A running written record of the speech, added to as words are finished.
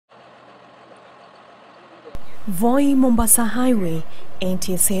Voi Mombasa Highway,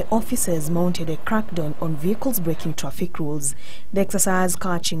 NTSA officers mounted a crackdown on vehicles breaking traffic rules. The exercise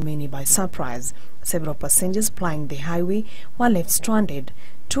catching many by surprise. Several passengers plying the highway were left stranded.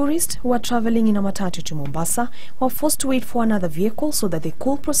 Tourists who were traveling in a matatu to Mombasa were forced to wait for another vehicle so that they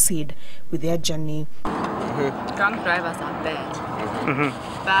could proceed with their journey. Drunk drivers are bad,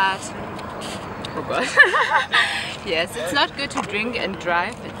 but oh God. Yes, it's not good to drink and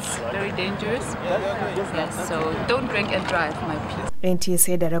drive. It's very dangerous. Yes, so don't drink and drive, my people.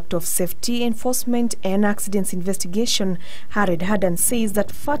 NTSA Director of Safety Enforcement and Accidents Investigation, Hared Hadan, says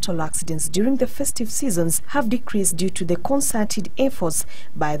that fatal accidents during the festive seasons have decreased due to the concerted efforts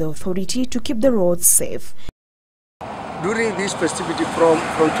by the authority to keep the roads safe. During this festivity from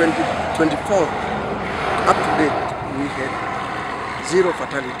 2024 up to date, we had 0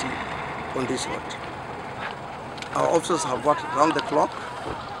 fatality on this road. Our officers have worked round the clock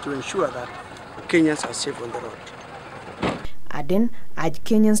to ensure that Kenyans are safe on the road. Aden urged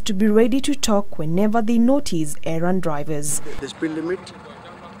Kenyans to be ready to talk whenever they notice errant drivers. The speed limit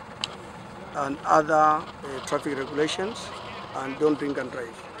and other traffic regulations, and don't drink and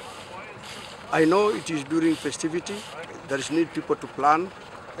drive. I know it is during festivity. There is need people to plan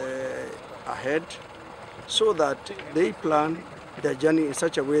ahead so that they plan their journey in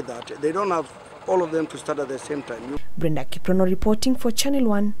such a way that they don't have all of them to start at the same time. Brenda Kiprono reporting for Channel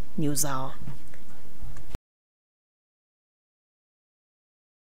 1 News Hour.